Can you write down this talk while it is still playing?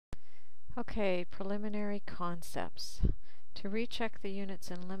Okay, preliminary concepts. To recheck the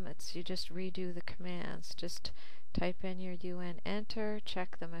units and limits, you just redo the commands. Just type in your UN, enter,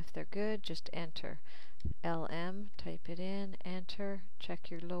 check them if they're good, just enter. LM, type it in, enter,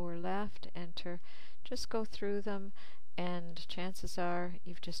 check your lower left, enter. Just go through them, and chances are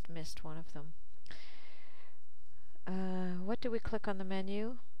you've just missed one of them. What do we click on the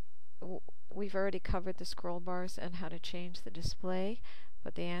menu? We've already covered the scroll bars and how to change the display,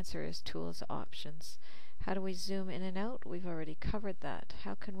 but the answer is Tools Options. How do we zoom in and out? We've already covered that.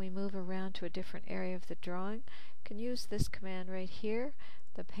 How can we move around to a different area of the drawing? You can use this command right here,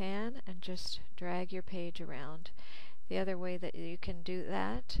 the pan, and just drag your page around. The other way that you can do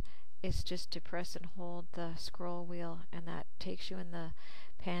that is just to press and hold the scroll wheel, and that takes you in the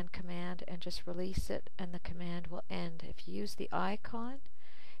pan command, and just release it and the command will end. If you use the icon,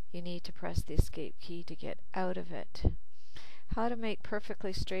 you need to press the escape key to get out of it. How to make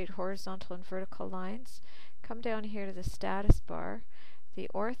perfectly straight horizontal and vertical lines. Come down here to the status bar. The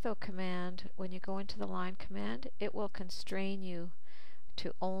ortho command, when you go into the line command, it will constrain you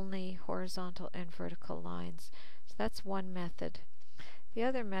to only horizontal and vertical lines. So that's one method. The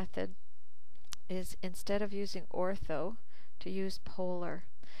other method is, instead of using ortho, to use polar.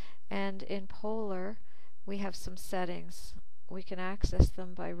 And in polar, we have some settings. We can access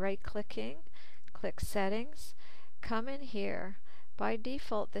them by right-clicking, click Settings, come in here. By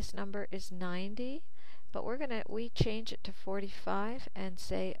default, this number is 90, but we change it to 45 and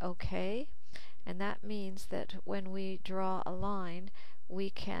say OK. And that means that when we draw a line, we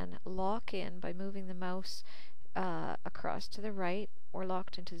can lock in by moving the mouse across to the right. We're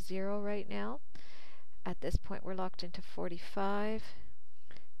locked into 0 right now. At this point, we're locked into 45,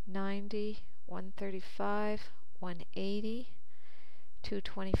 90, 135, 180,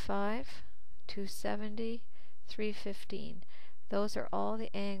 225, 270, 315. Those are all the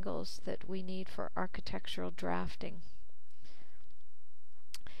angles that we need for architectural drafting.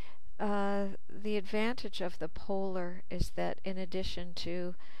 The advantage of the polar is that in addition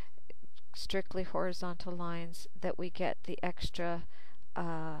to strictly horizontal lines, that we get the extra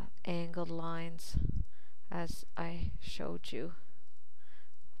angled lines, as I showed you,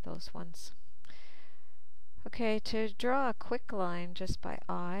 those ones. Okay, to draw a quick line just by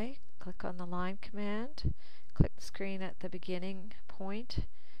eye, click on the line command, click the screen at the beginning point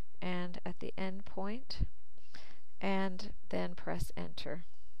and at the end point, and then press enter.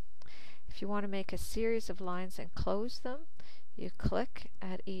 If you want to make a series of lines and close them, you click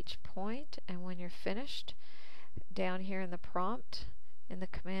at each point, and when you're finished, down here in the prompt, in the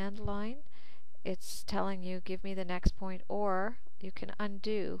command line, it's telling you give me the next point, or you can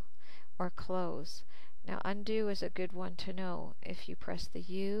undo or close. Now undo is a good one to know. If you press the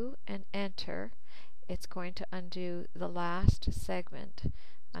U and enter, it's going to undo the last segment.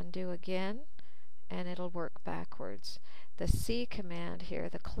 Undo again, and it'll work backwards. The C command here,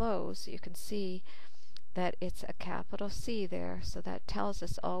 the close, you can see that it's a capital C there, so that tells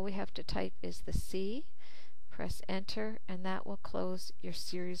us all we have to type is the C. Press enter, and that will close your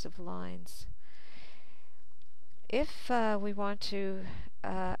series of lines. If we want to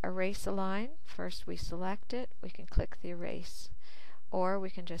erase a line, first we select it, we can click the erase, or we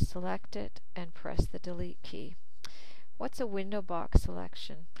can just select it and press the delete key. What's a window box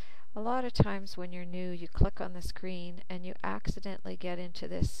selection? A lot of times when you're new, you click on the screen and you accidentally get into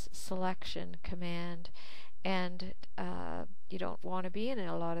this selection command, and you don't want to be in it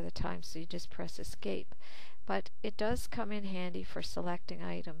a lot of the time, so you just press escape. But it does come in handy for selecting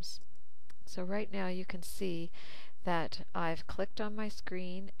items. So right now you can see that I've clicked on my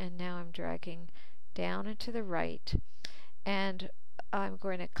screen, and now I'm dragging down and to the right, and I'm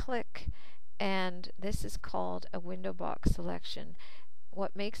going to click, and this is called a window box selection.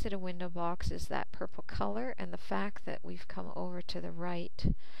 What makes it a window box is that purple color and the fact that we've come over to the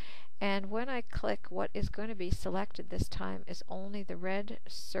right. And when I click, what is going to be selected this time is only the red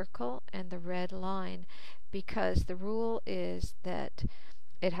circle and the red line, because the rule is that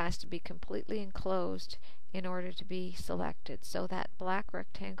it has to be completely enclosed in order to be selected. So that black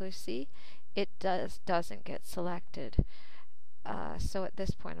rectangle you see, it doesn't get selected. So at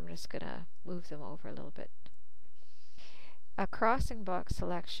this point I'm just going to move them over a little bit. A crossing box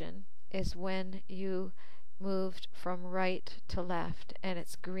selection is when you moved from right to left and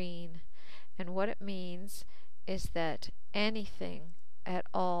it's green, and what it means is that anything at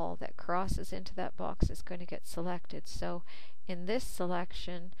all that crosses into that box is going to get selected. So in this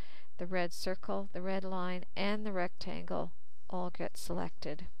selection, the red circle, the red line, and the rectangle all get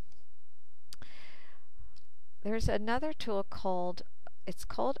selected. There's another tool called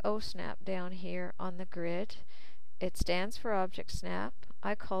OSnap down here on the grid. It stands for Object Snap.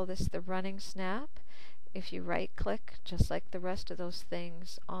 I call this the running snap. If you right click, just like the rest of those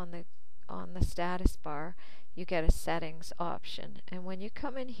things on the status bar, you get a settings option. And when you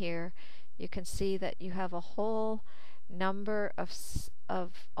come in here, you can see that you have a whole number of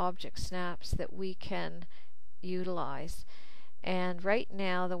object snaps that we can utilize. And right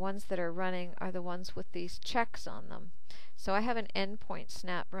now the ones that are running are the ones with these checks on them. So I have an endpoint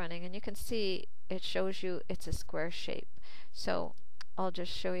snap running, and you can see it shows you it's a square shape. So I'll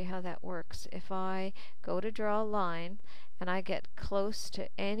just show you how that works. If I go to draw a line and I get close to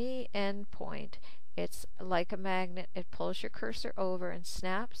any endpoint, it's like a magnet. It pulls your cursor over and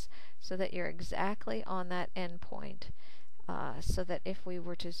snaps so that you're exactly on that endpoint, so that if we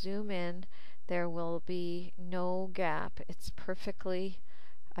were to zoom in, there will be no gap. It's perfectly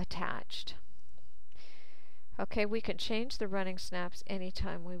attached. Okay, we can change the running snaps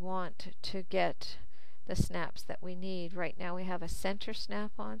anytime we want to get the snaps that we need. Right now we have a center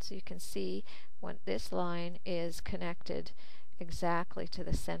snap on, so you can see when this line is connected exactly to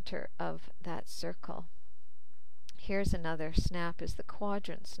the center of that circle. Here's another snap, is the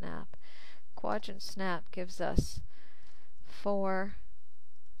quadrant snap. Quadrant snap gives us 4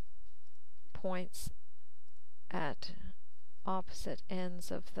 points at opposite ends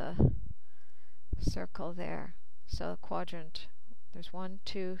of the circle there. So quadrant, there's 1,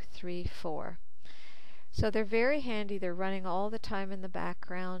 2, 3, 4. So they're very handy. They're running all the time in the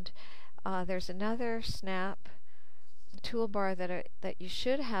background. There's another snap toolbar that you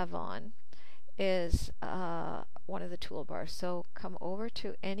should have on, is one of the toolbars. So come over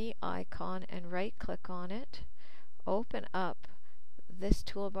to any icon and right click on it. Open up this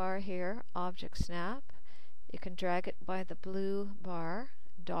toolbar here, Object Snap. You can drag it by the blue bar,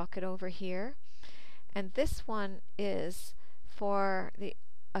 dock it over here. And this one is for the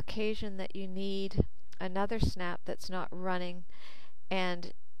occasion that you need another snap that's not running,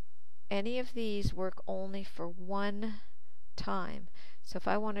 and any of these work only for one time. So if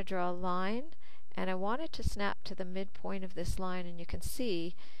I want to draw a line and I want it to snap to the midpoint of this line, and you can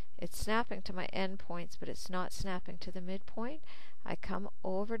see it's snapping to my endpoints, but it's not snapping to the midpoint, I come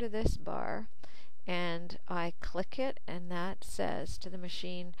over to this bar and I click it, and that says to the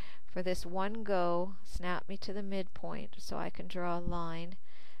machine, for this one go, snap me to the midpoint, so I can draw a line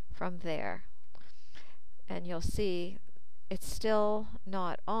from there. And you'll see it's still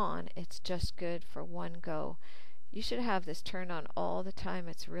not on, it's just good for one go. You should have this turned on all the time.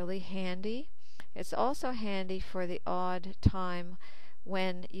 It's really handy. It's also handy for the odd time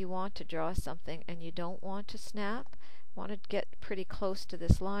when you want to draw something and you don't want to snap. Want to get pretty close to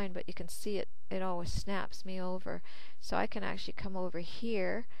this line, but you can see it always snaps me over. So I can actually come over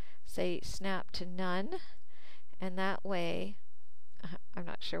here, say snap to none, and that way, I'm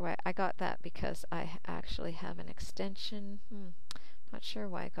not sure why I got that, because I actually have an extension. Not sure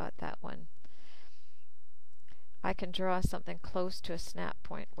why I got that one. I can draw something close to a snap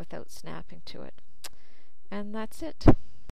point without snapping to it. And that's it.